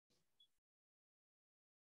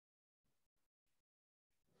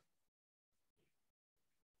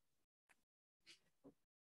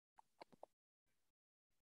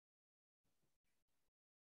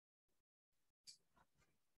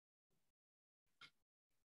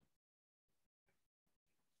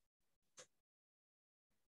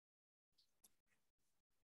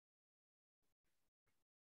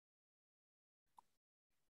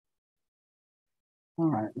All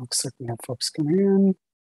right, looks like we have folks coming in.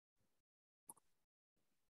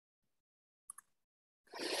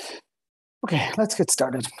 Okay, let's get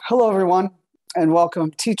started. Hello, everyone, and welcome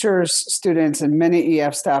teachers, students, and many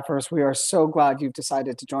EF staffers. We are so glad you've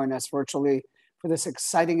decided to join us virtually for this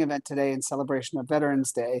exciting event today in celebration of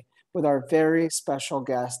Veterans Day with our very special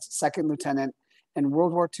guest, Second Lieutenant and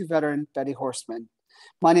World War II veteran, Bette Horstman.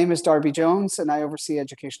 My name is Darby Jones, and I oversee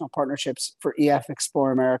educational partnerships for EF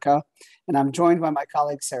Explore America. And I'm joined by my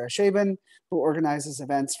colleague, Sarah Shaban, who organizes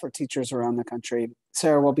events for teachers around the country.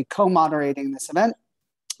 Sarah will be co-moderating this event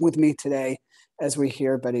with me today as we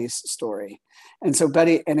hear Bette's story. And so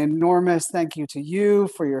Bette, an enormous thank you to you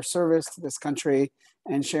for your service to this country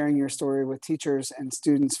and sharing your story with teachers and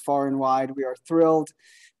students far and wide. We are thrilled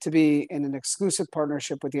to be in an exclusive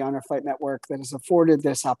partnership with the Honor Flight Network that has afforded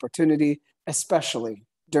this opportunity, especially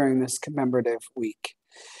during this commemorative week.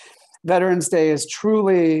 Veterans Day is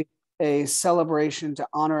truly a celebration to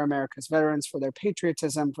honor America's veterans for their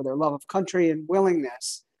patriotism, for their love of country, and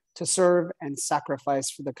willingness to serve and sacrifice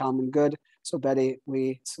for the common good. So Bette,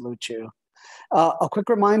 we salute you. A quick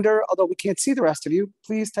reminder, although we can't see the rest of you,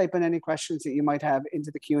 please type in any questions that you might have into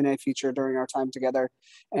the Q&A feature during our time together.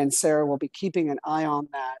 And Sarah will be keeping an eye on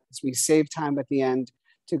that as we save time at the end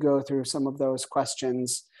to go through some of those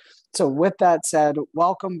questions. So with that said,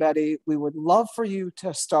 welcome, Bette. We would love for you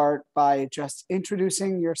to start by just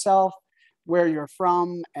introducing yourself, where you're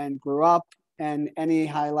from and grew up, and any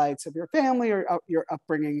highlights of your family or your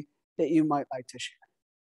upbringing that you might like to share.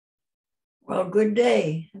 Well, good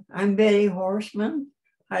day. I'm Bette Horstman.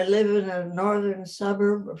 I live in a northern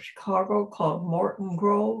suburb of Chicago called Morton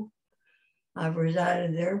Grove. I've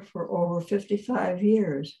resided there for over 55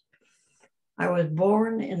 years. I was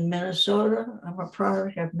born in Minnesota. I'm a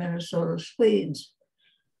product of Minnesota Swedes.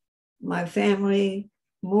 My family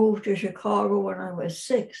moved to Chicago when I was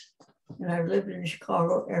 6, and I've lived in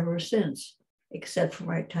Chicago ever since, except for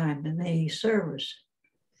my time in the service.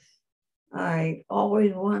 I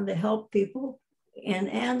always wanted to help people and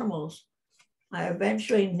animals. I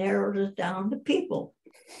eventually narrowed it down to people.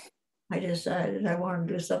 I decided I wanted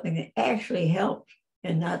to do something that actually helped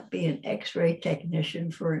and not be an X-ray technician,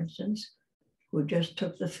 for instance, who just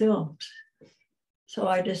took the films. So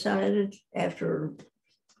I decided, after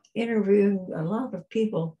interviewing a lot of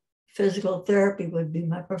people, physical therapy would be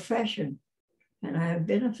my profession. And I have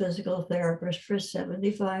been a physical therapist for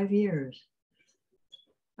 75 years.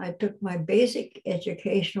 I took my basic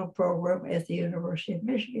educational program at the University of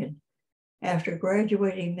Michigan. After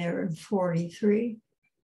graduating there in 1943,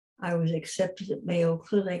 I was accepted at Mayo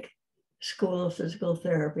Clinic School of Physical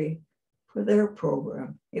Therapy for their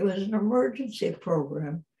program. It was an emergency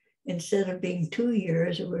program. Instead of being 2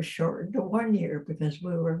 years, it was shortened to 1 year because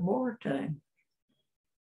we were in wartime.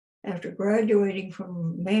 After graduating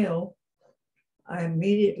from Mayo, I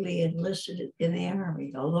immediately enlisted in the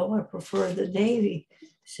Army, although I prefer the Navy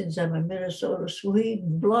since I'm a Minnesota Swede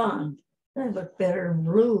and blonde. I look better in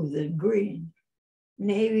blue than green.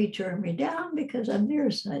 Navy turned me down because I'm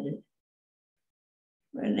nearsighted.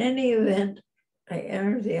 In any event, I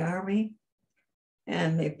entered the Army,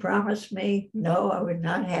 and they promised me, no, I would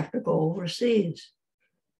not have to go overseas,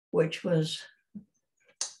 which was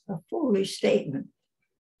a foolish statement.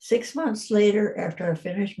 6 months later, after I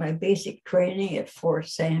finished my basic training at Fort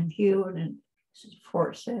Sam Houston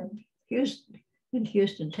in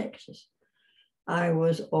Houston, Texas, I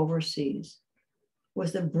was overseas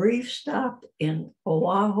with a brief stop in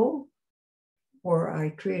Oahu, where I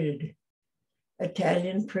treated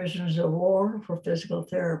Italian prisoners of war for physical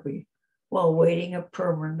therapy while waiting a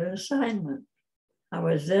permanent assignment. I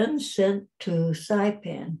was then sent to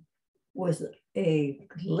Saipan with a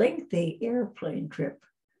lengthy airplane trip.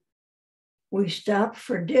 We stopped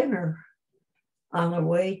for dinner on the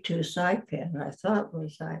way to Saipan. I thought it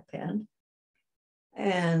was Saipan.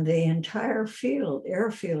 And the entire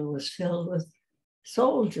airfield was filled with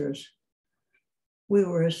soldiers. We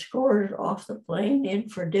were escorted off the plane in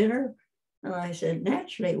for dinner. And I said,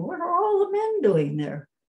 naturally, what are all the men doing there?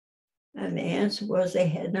 And the answer was they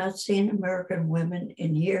had not seen American women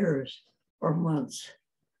in years or months.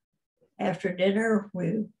 After dinner,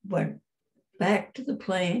 we went back to the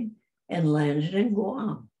plane and landed in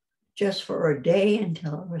Guam just for a day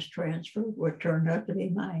until I was transferred, what turned out to be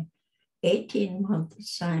my 18-month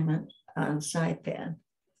assignment on Saipan,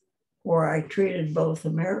 where I treated both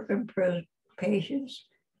American patients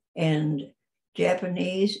and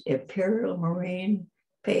Japanese Imperial Marine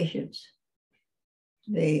patients.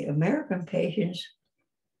 The American patients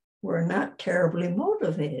were not terribly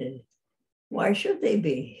motivated. Why should they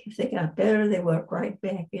be? If they got better, they went right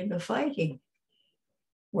back into fighting.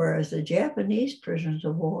 Whereas the Japanese prisoners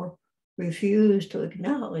of war refused to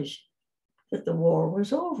acknowledge that the war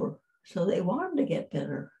was over. So they wanted to get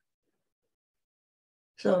better.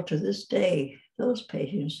 So to this day, those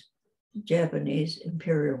patients, the Japanese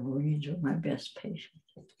Imperial Marines, were my best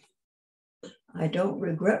patients. I don't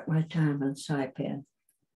regret my time in Saipan.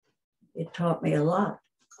 It taught me a lot.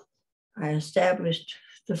 I established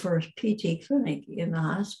the first PT clinic in the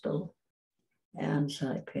hospital and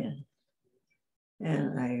Saipan.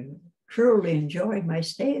 And I truly enjoyed my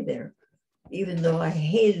stay there, even though I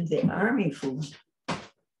hated the Army food,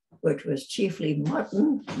 which was chiefly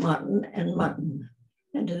mutton, mutton, and mutton.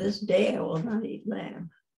 And to this day, I will not eat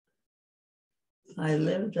lamb. I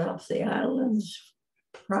lived off the island's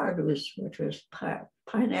produce, which was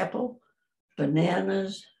pineapple,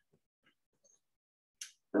 bananas.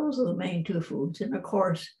 Those are the main two foods. And of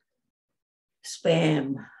course,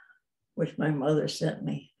 spam, which my mother sent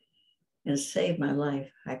me and saved my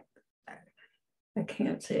life. I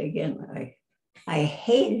can't say again, I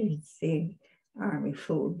hated the Army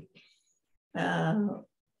food.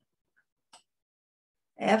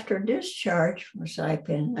 After discharge from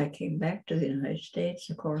Saipan, I came back to the United States,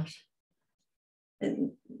 of course.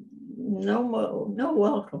 And no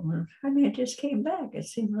welcome. I mean, I just came back. It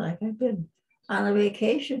seemed like I'd been on a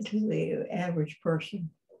vacation to the average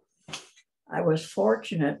person. I was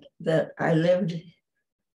fortunate that I lived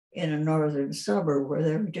in a northern suburb where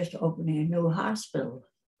they were just opening a new hospital.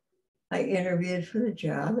 I interviewed for the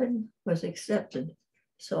job and was accepted.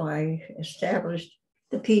 So I established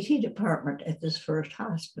the PT department at this first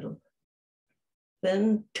hospital.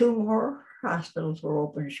 Then 2 more hospitals were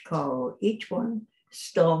opened in Chicago. Each one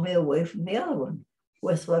stole me away from the other one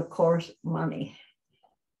with, of course, money.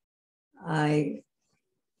 I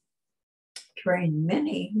trained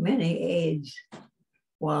many, many aides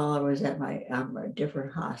while I was at my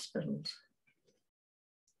different hospitals.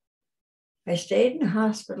 I stayed in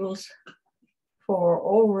hospitals for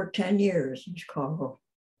over 10 years in Chicago.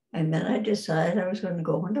 And then I decided I was going to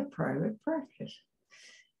go into private practice.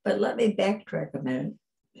 But let me backtrack a minute.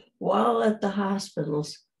 While at the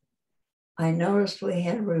hospitals, I noticed we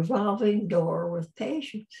had a revolving door with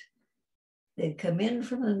patients. They'd come in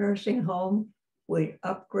from the nursing home, we'd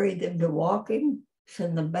upgrade them to walking,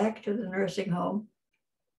 send them back to the nursing home.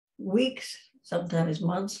 Weeks, sometimes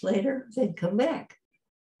months later, they'd come back,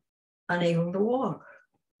 unable to walk.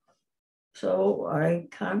 So I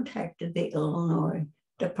contacted the Illinois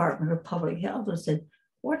Department of Public Health and said,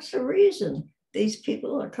 what's the reason these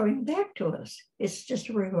people are coming back to us? It's just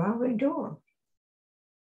a revolving door.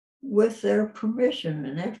 With their permission,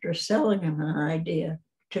 and after selling them an idea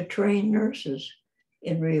to train nurses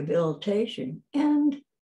in rehabilitation and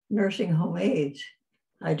nursing home aides,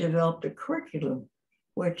 I developed a curriculum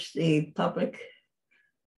which the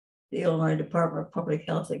Illinois Department of Public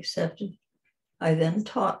Health accepted. I then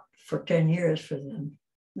taught for 10 years for them,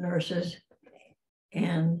 nurses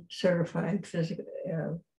and certified physical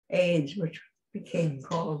aides, which became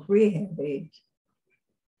called rehab aides.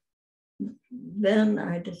 Then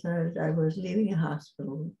I decided I was leaving a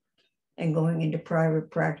hospital and going into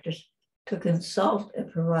private practice to consult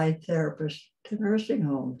and provide therapists to nursing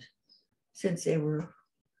homes, since they were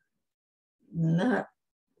not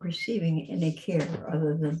receiving any care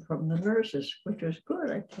other than from the nurses, which was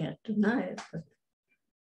good. I can't deny it, but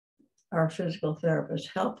our physical therapists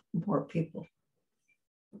help more people.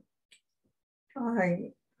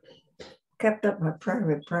 I kept up my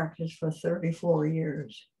private practice for 34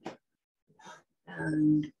 years.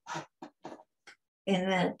 And in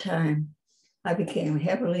that time, I became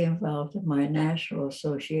heavily involved in my national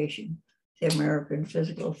association, the American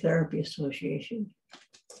Physical Therapy Association.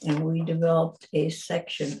 And we developed a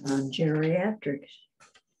section on geriatrics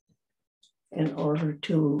in order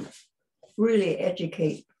to really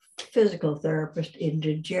educate physical therapists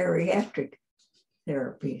into geriatric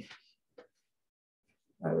therapy.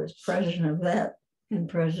 I was president of that and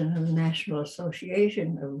president of the National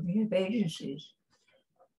Association of Rehab Agencies.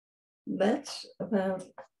 That's about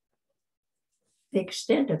the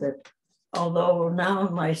extent of it. Although now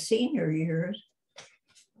in my senior years,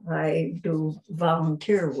 I do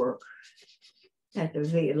volunteer work at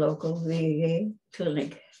the local VA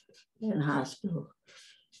clinic and hospital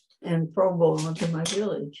and pro bono to my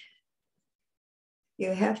village.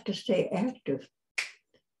 You have to stay active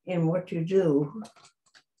in what you do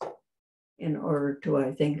in order to,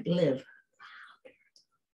 I think, live.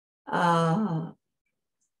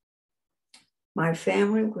 My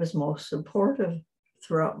family was most supportive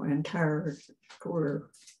throughout my entire career.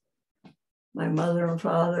 My mother and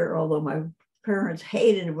father, although my parents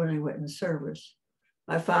hated it when I went in service.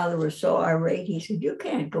 My father was so irate, he said, "You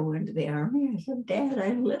can't go into the Army." I said, "Dad, I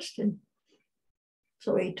enlisted."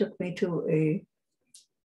 So he took me to a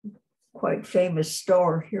quite famous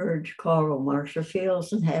store here in Chicago, Marshall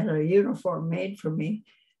Fields, and had a uniform made for me,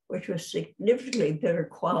 which was significantly better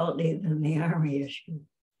quality than the Army issue.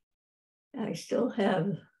 I still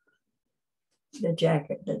have the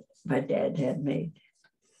jacket that my dad had made.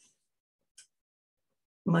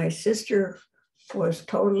 My sister was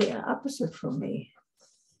totally opposite from me.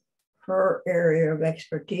 Her area of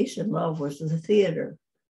expertise and love was the theater,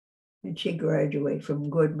 and she graduated from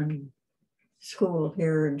Goodman School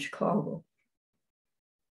here in Chicago.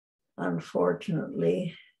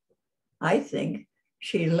 Unfortunately, I think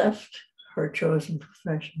she left her chosen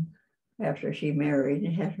profession after she married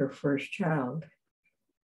and had her first child.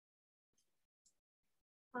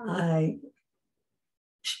 I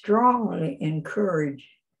strongly encourage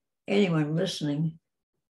anyone listening,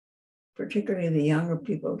 particularly the younger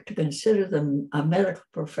people, to consider them a medical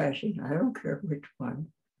profession. I don't care which one,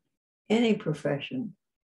 any profession.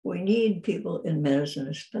 We need people in medicine,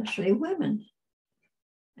 especially women.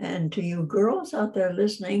 And to you girls out there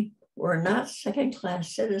listening, we're not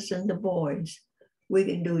second-class citizen to boys. We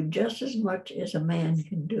can do just as much as a man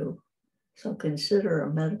can do. So consider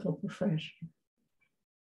a medical profession.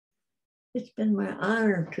 It's been my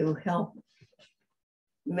honor to help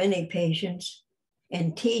many patients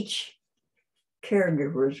and teach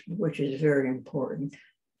caregivers, which is very important.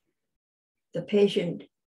 The patient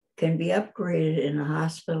can be upgraded in a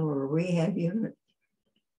hospital or rehab unit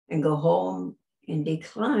and go home and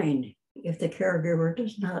decline if the caregiver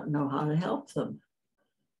does not know how to help them.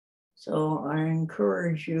 So I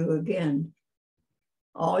encourage you again,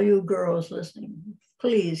 all you girls listening,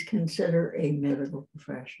 please consider a medical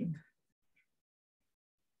profession.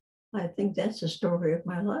 I think that's the story of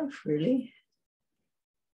my life, really.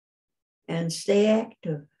 And stay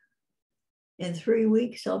active. In 3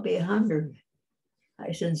 weeks, I'll be 100.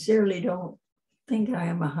 I sincerely don't think I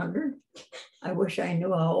am 100. I wish I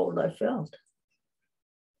knew how old I felt.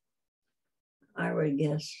 I would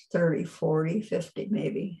guess 30, 40, 50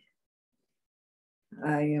 maybe.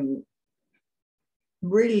 I am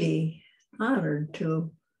really honored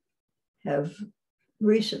to have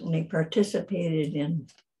recently participated in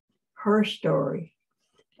Her Story,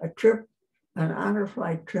 a trip, an honor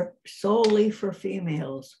flight trip solely for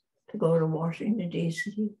females to go to Washington,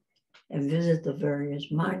 D.C. and visit the various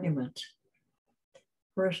monuments.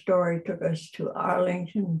 Her Story took us to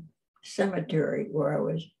Arlington Cemetery, where I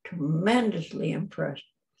was tremendously impressed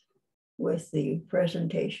with the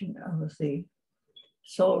presentation of the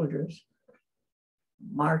soldiers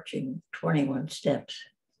marching 21 steps,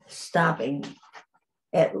 stopping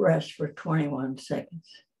at rest for 21 seconds,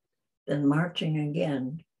 then marching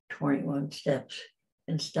again 21 steps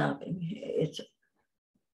and stopping. It's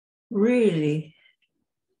really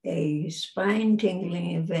a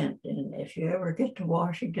spine-tingling event. And if you ever get to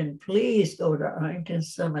Washington, please go to Arlington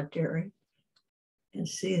Cemetery and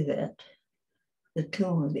see that, the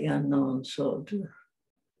tomb of the unknown soldier.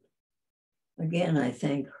 Again, I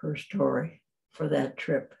thank Her Story for that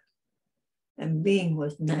trip and being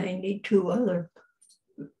with 92 other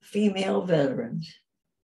female veterans.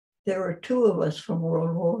 There were 2 of us from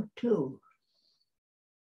World War II.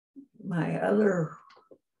 My other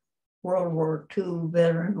World War II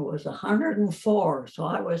veteran was 104, so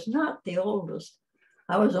I was not the oldest.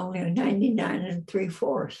 I was only 99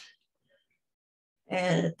 3/4.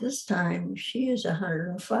 And at this time, she is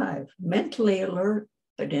 105, mentally alert,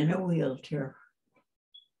 but in a wheelchair.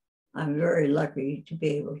 I'm very lucky to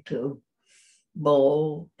be able to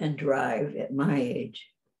bowl and drive at my age.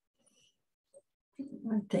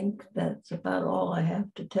 I think that's about all I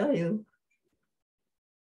have to tell you.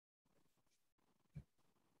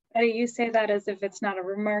 Bette, you say that as if it's not a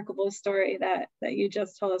remarkable story that you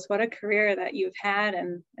just told us. What a career that you've had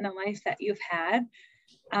and a life that you've had.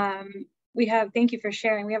 Thank you for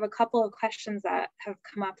sharing. We have a couple of questions that have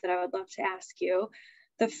come up that I would love to ask you.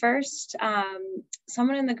 The first,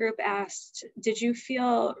 someone in the group asked, did you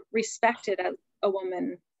feel respected as a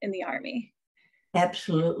woman in the Army?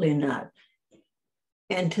 Absolutely not.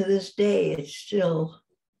 And to this day, it's still,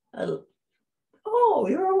 oh,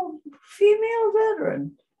 you're a female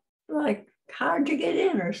veteran. Like, how'd you get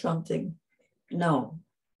in or something? No.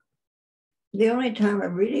 The only time I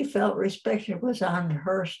really felt respected was on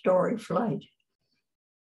Her Story flight.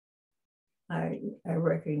 I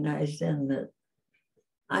recognized then that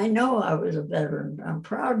I know I was a veteran. I'm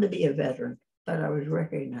proud to be a veteran, but I was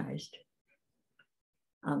recognized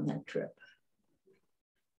on that trip.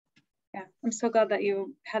 Yeah, I'm so glad that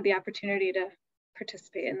you had the opportunity to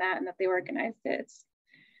participate in that and that they organized it. It's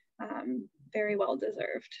very well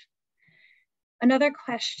deserved. Another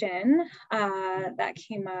question that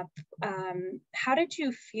came up, how did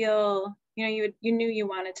you feel, you knew you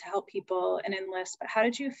wanted to help people and enlist, but how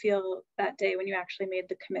did you feel that day when you actually made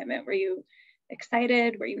the commitment? Were you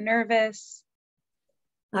excited? Were you nervous?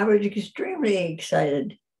 I was extremely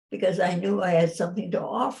excited because I knew I had something to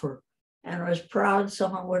offer, and I was proud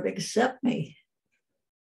someone would accept me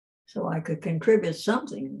so I could contribute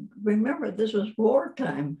something. Remember, this was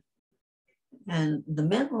wartime, and the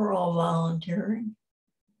men were all volunteering.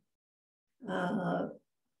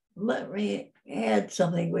 Let me add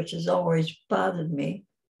something which has always bothered me.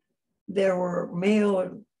 There were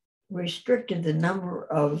restricted the number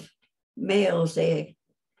of males they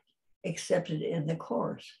accepted in the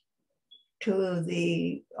course. To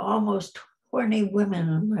the almost 20 women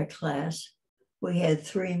in my class, we had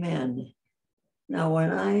 3 men. Now,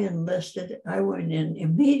 when I enlisted, I went in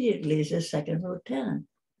immediately as a second lieutenant.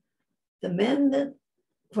 The men that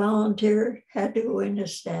volunteered had to go into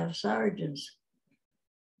staff sergeants.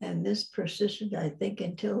 And this persisted, I think,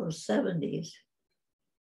 until the 70s,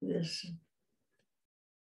 this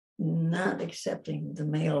not accepting the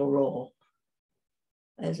male role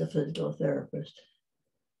as a physical therapist.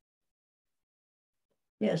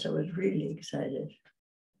 Yes, I was really excited.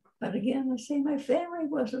 But again, I say my family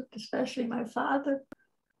wasn't, especially my father.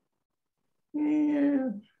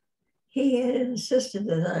 And he had insisted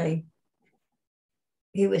that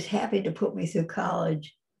he was happy to put me through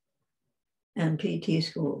college and PT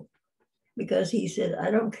school, because he said,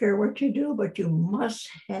 I don't care what you do, but you must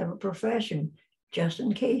have a profession just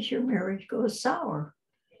in case your marriage goes sour.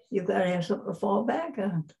 You've got to have something to fall back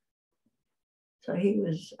on. So he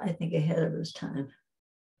was, I think, ahead of his time.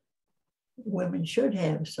 Women should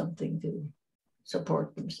have something to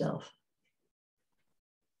support themselves.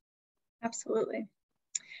 Absolutely.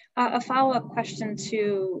 A follow-up question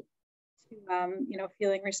to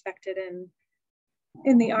feeling respected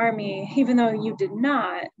in the Army, even though you did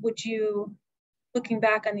not, would you, looking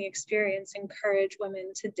back on the experience, encourage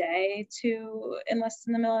women today to enlist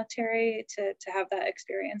in the military, to have that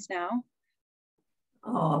experience now?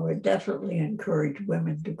 Oh, I would definitely encourage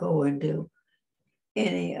women to go into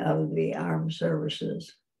any of the armed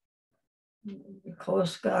services,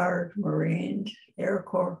 Coast Guard, Marines, Air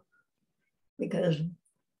Corps, because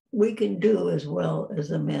we can do as well as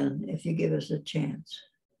the men if you give us a chance.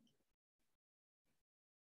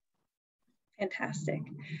 Fantastic.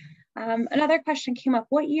 Another question came up.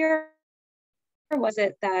 What year was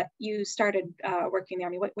it that you started working in the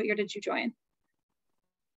Army? What year did you join?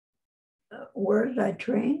 Where did I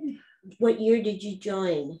train? What year did you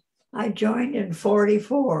join? I joined in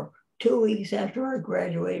 44, 2 weeks after I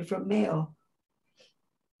graduated from Mayo.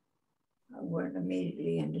 I went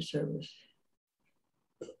immediately into service.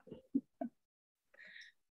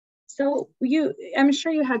 So I'm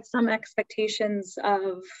sure you had some expectations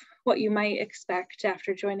of what you might expect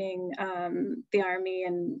after joining the Army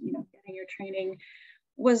and getting your training.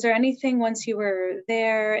 Was there anything once you were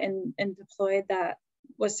there and deployed that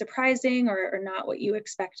was surprising or not what you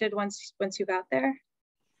expected once you got there?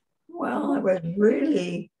 Well, I was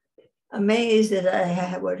really amazed that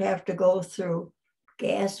I would have to go through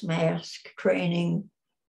gas mask training,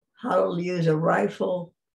 how to use a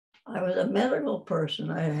rifle. I was a medical person.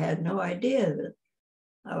 I had no idea that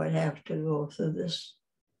I would have to go through this,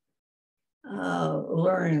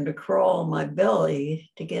 learning to crawl on my belly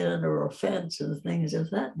to get under a fence and things of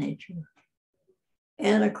that nature.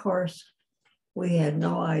 And of course, we had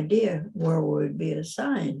no idea where we would be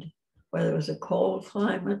assigned, whether it was a cold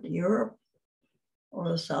climate, Europe, or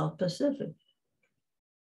the South Pacific.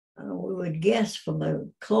 We would guess from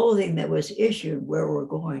the clothing that was issued where we're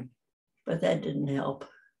going, but that didn't help.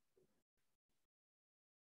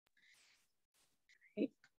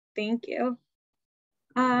 Thank you.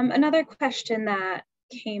 Another question that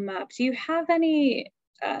came up, do you have any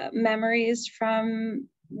memories from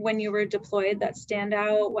when you were deployed that stand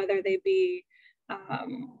out, whether they be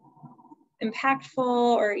impactful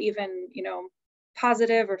or even,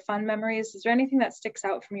 positive or fun memories? Is there anything that sticks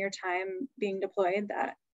out from your time being deployed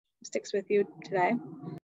that sticks with you today?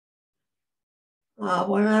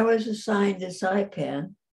 When I was assigned to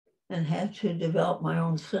Saipan and had to develop my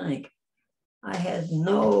own clinic, I had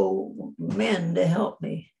no men to help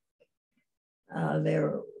me.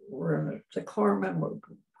 The corpsmen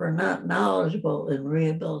were not knowledgeable in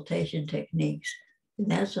rehabilitation techniques.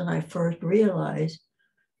 And that's when I first realized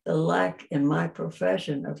the lack in my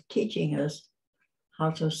profession of teaching us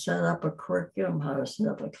how to set up a curriculum, how to set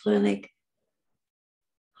up a clinic,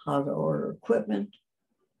 how to order equipment.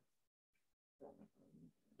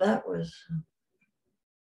 That was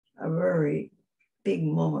a very big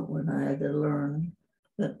moment when I had to learn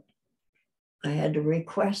that I had to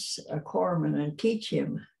request a corpsman and teach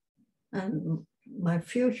him. And my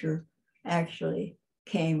future actually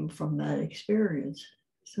came from that experience.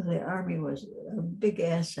 So the Army was a big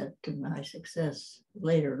asset to my success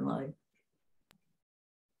later in life.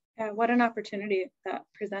 Yeah, what an opportunity that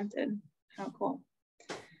presented. How cool.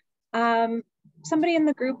 Somebody in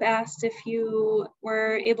the group asked if you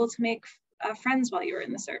were able to make friends while you were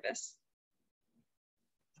in the service.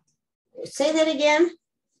 Say that again.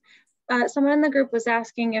 Someone in the group was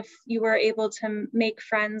asking if you were able to make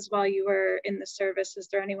friends while you were in the service. Is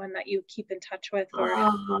there anyone that you keep in touch with or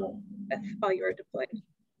while you were deployed?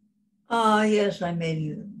 Yes, I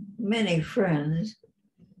made many friends,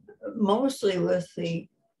 mostly with the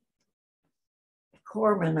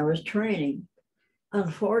corpsmen I was training.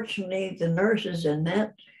 Unfortunately, the nurses in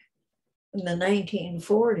the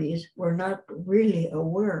 1940s were not really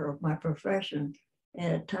aware of my profession,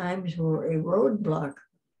 and at times were a roadblock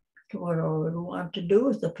to what I would want to do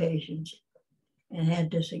with the patients and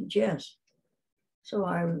had to suggest. So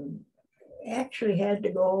I actually had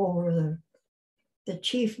to go over the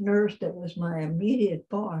chief nurse that was my immediate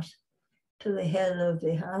boss to the head of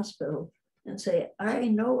the hospital and say, I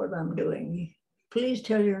know what I'm doing. Please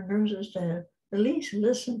tell your nurses to at least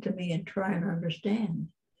listen to me and try and understand.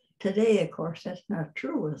 Today, of course, that's not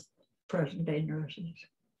true with present day nurses.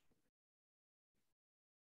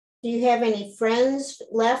 Do you have any friends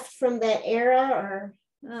left from that era or?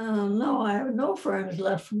 No, I have no friends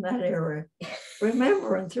left from that era.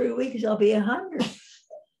 Remember, in 3 weeks, I'll be 100.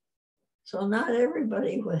 So not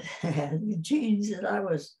everybody had the genes that I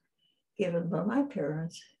was given by my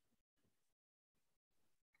parents.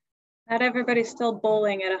 Not everybody's still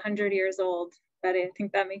bowling at 100 years old, Betty. I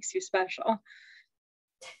think that makes you special.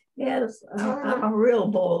 Yes, I'm a real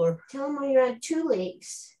bowler. Tell them you're on 2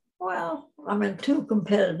 leagues. Well, I'm in 2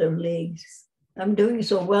 competitive leagues. I'm doing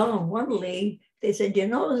so well in one league. They said, you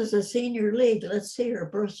know, this is a senior league. Let's see your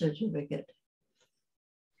birth certificate.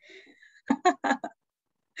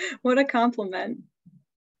 What a compliment.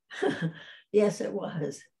 Yes, it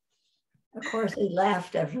was. Of course, they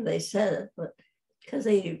laughed after they said it, but because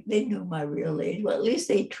they knew my real age. Well, at least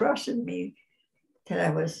they trusted me that I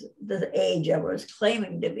was the age I was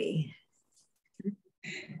claiming to be.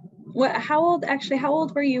 How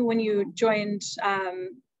old were you when you joined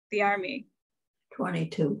the Army?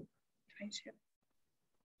 22. 22.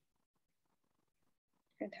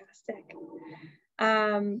 Fantastic.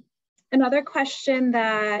 Another question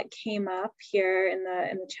that came up here in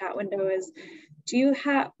the chat window is,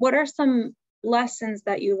 what are some lessons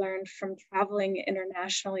that you learned from traveling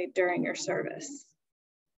internationally during your service?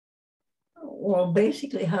 Well,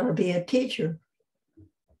 basically how to be a teacher.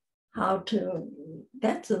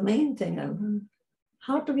 That's the main thing I learned.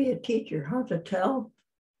 How to be a teacher, how to tell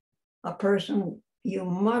a person you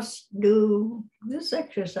must do this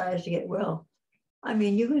exercise to get well. I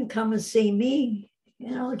mean, you can come and see me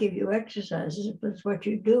and I'll give you exercises, but it's what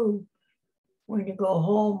you do when you go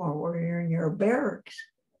home or when you're in your barracks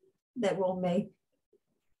that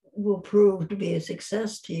will prove to be a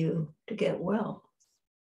success to you to get well.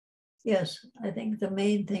 Yes, I think the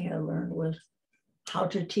main thing I learned was how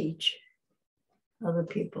to teach other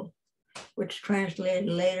people, which translated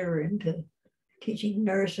later into teaching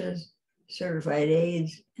nurses, certified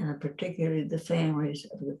aides, and particularly the families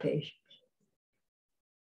of the patients.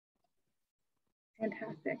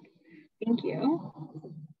 Fantastic. Thank you.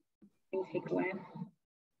 Takeaway.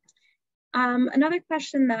 Another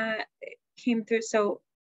question that came through. So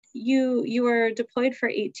you were deployed for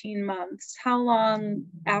 18 months. How long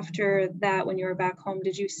after that, when you were back home,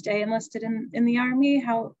 did you stay enlisted in the Army?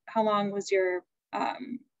 How long was your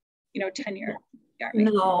tenure in the Army?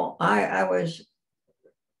 No, I was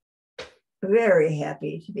very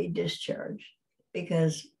happy to be discharged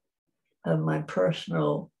because of my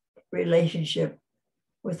personal relationship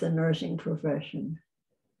with the nursing profession.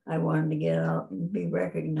 I wanted to get out and be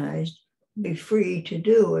recognized, be free to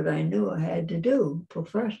do what I knew I had to do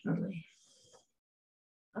professionally.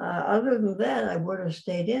 Other than that, I would have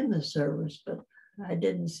stayed in the service, but I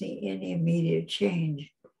didn't see any immediate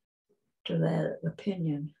change to that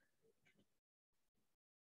opinion.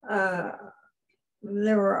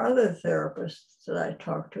 There were other therapists that I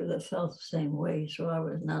talked to that felt the same way, so I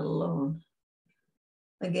was not alone.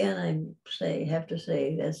 Again, have to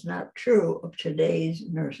say that's not true of today's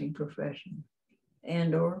nursing profession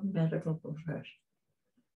and or medical profession.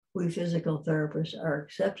 We physical therapists are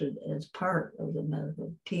accepted as part of the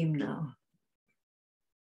medical team now.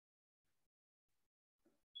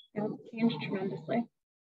 It's changed tremendously.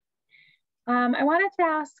 I wanted to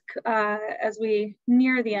ask, as we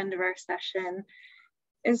near the end of our session,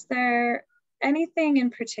 is there anything in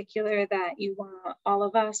particular that you want all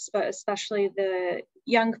of us, but especially the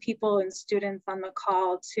young people and students on the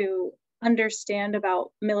call, to understand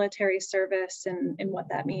about military service and what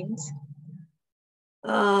that means?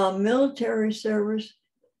 Military service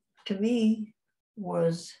to me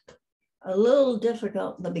was a little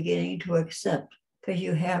difficult in the beginning to accept, because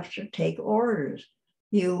you have to take orders.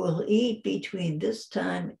 You will eat between this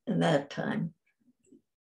time and that time.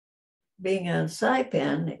 Being on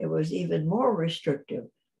Saipan, it was even more restrictive.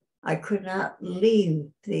 I could not leave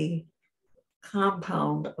the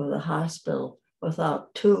compound of the hospital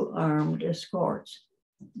without 2 armed escorts,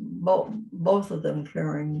 both of them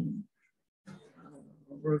carrying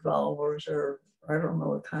revolvers, or I don't know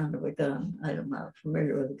what kind of a gun. I'm not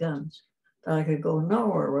familiar with guns. But I could go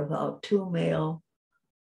nowhere without 2 male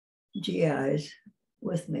GIs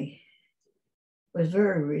with me. It was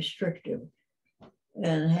very restrictive.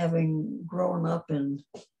 And having grown up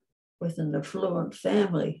with an affluent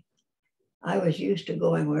family, I was used to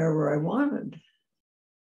going wherever I wanted.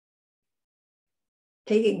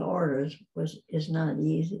 Taking orders is not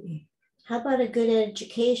easy. How about a good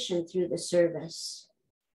education through the service?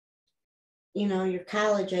 You know, your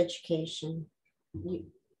college education.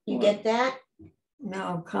 You get that?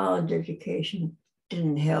 No, college education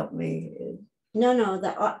didn't help me. No,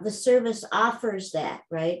 the service offers that,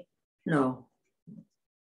 right? No.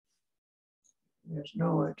 There's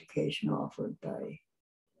no education offered by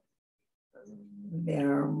the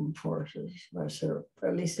armed forces, or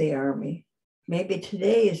at least the Army. Maybe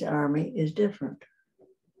today's Army is different.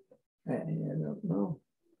 I don't know.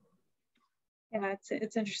 Yeah,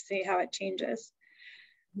 it's interesting how it changes.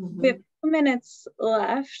 Mm-hmm. We have 2 minutes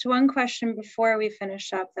left. One question before we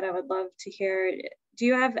finish up that I would love to hear. Do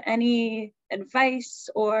you have any advice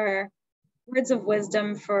or words of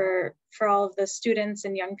wisdom for all of the students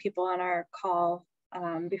and young people on our call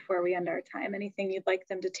before we end our time? Anything you'd like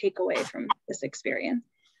them to take away from this experience?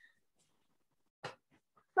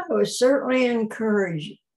 I would certainly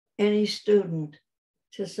encourage any student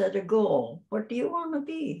to set a goal. What do you want to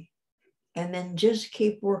be? And then just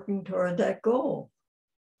keep working toward that goal.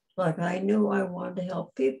 Like I knew I wanted to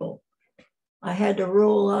help people. I had to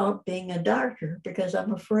rule out being a doctor because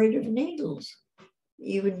I'm afraid of needles,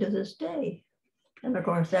 even to this day. And of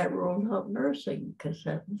course that ruled out nursing because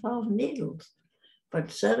that involved needles.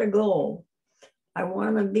 But set a goal. I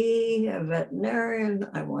want to be a veterinarian.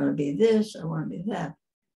 I want to be this. I want to be that.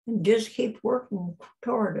 And just keep working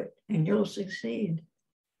toward it and you'll succeed.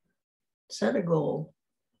 Set a goal.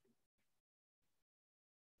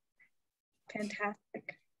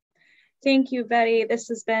 Fantastic. Thank you, Bette. This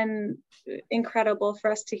has been incredible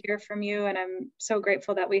for us to hear from you, and I'm so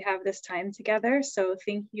grateful that we have this time together. So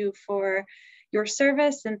thank you for your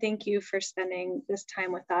service, and thank you for spending this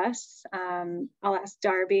time with us. I'll ask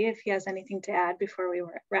Darby if he has anything to add before we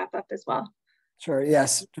wrap up as well. Sure,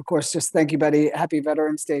 yes, of course. Just thank you, Bette. Happy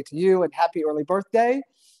Veterans Day to you, and happy early birthday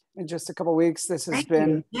in just a couple of weeks. This has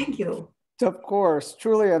been, thank you. Of course,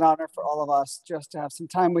 truly an honor for all of us just to have some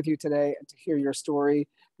time with you today and to hear your story.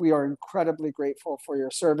 We are incredibly grateful for your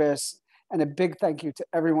service, and a big thank you to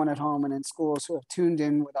everyone at home and in schools who have tuned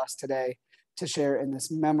in with us today to share in this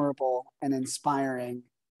memorable and inspiring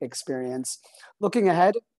experience. Looking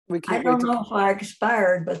ahead, we can't wait. I don't know if I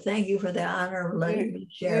expired, but thank you for the honor of letting me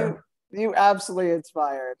share. You absolutely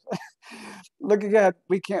inspired. Looking ahead,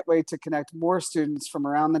 we can't wait to connect more students from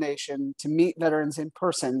around the nation to meet veterans in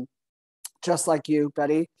person, just like you,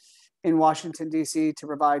 Bette, in Washington, D.C., to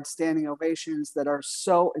provide standing ovations that are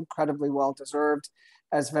so incredibly well-deserved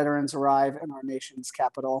as veterans arrive in our nation's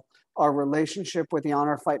capital. Our relationship with the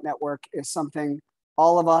Honor Flight Network is something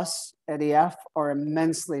all of us at EF are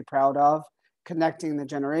immensely proud of, connecting the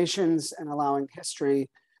generations and allowing history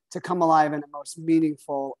to come alive in a most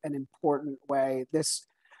meaningful and important way. This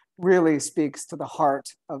really speaks to the heart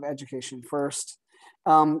of Education First.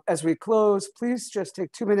 As we close, please just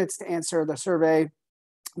take 2 minutes to answer the survey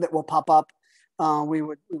that will pop up. We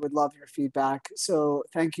would love your feedback. So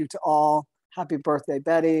thank you to all. Happy birthday,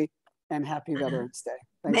 Bette, and happy Veterans Day.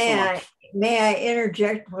 Thanks so much. May I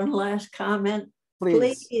interject one last comment?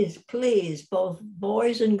 Please, both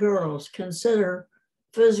boys and girls, consider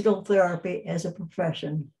physical therapy as a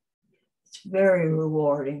profession. It's very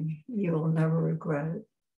rewarding. You will never regret it.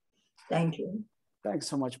 Thank you. Thanks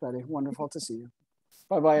so much, Bette. Wonderful to see you.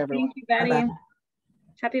 Bye-bye, everyone. Thank you, Bette. Bye-bye.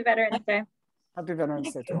 Happy Veterans Day. Happy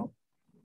Veterans Day to all.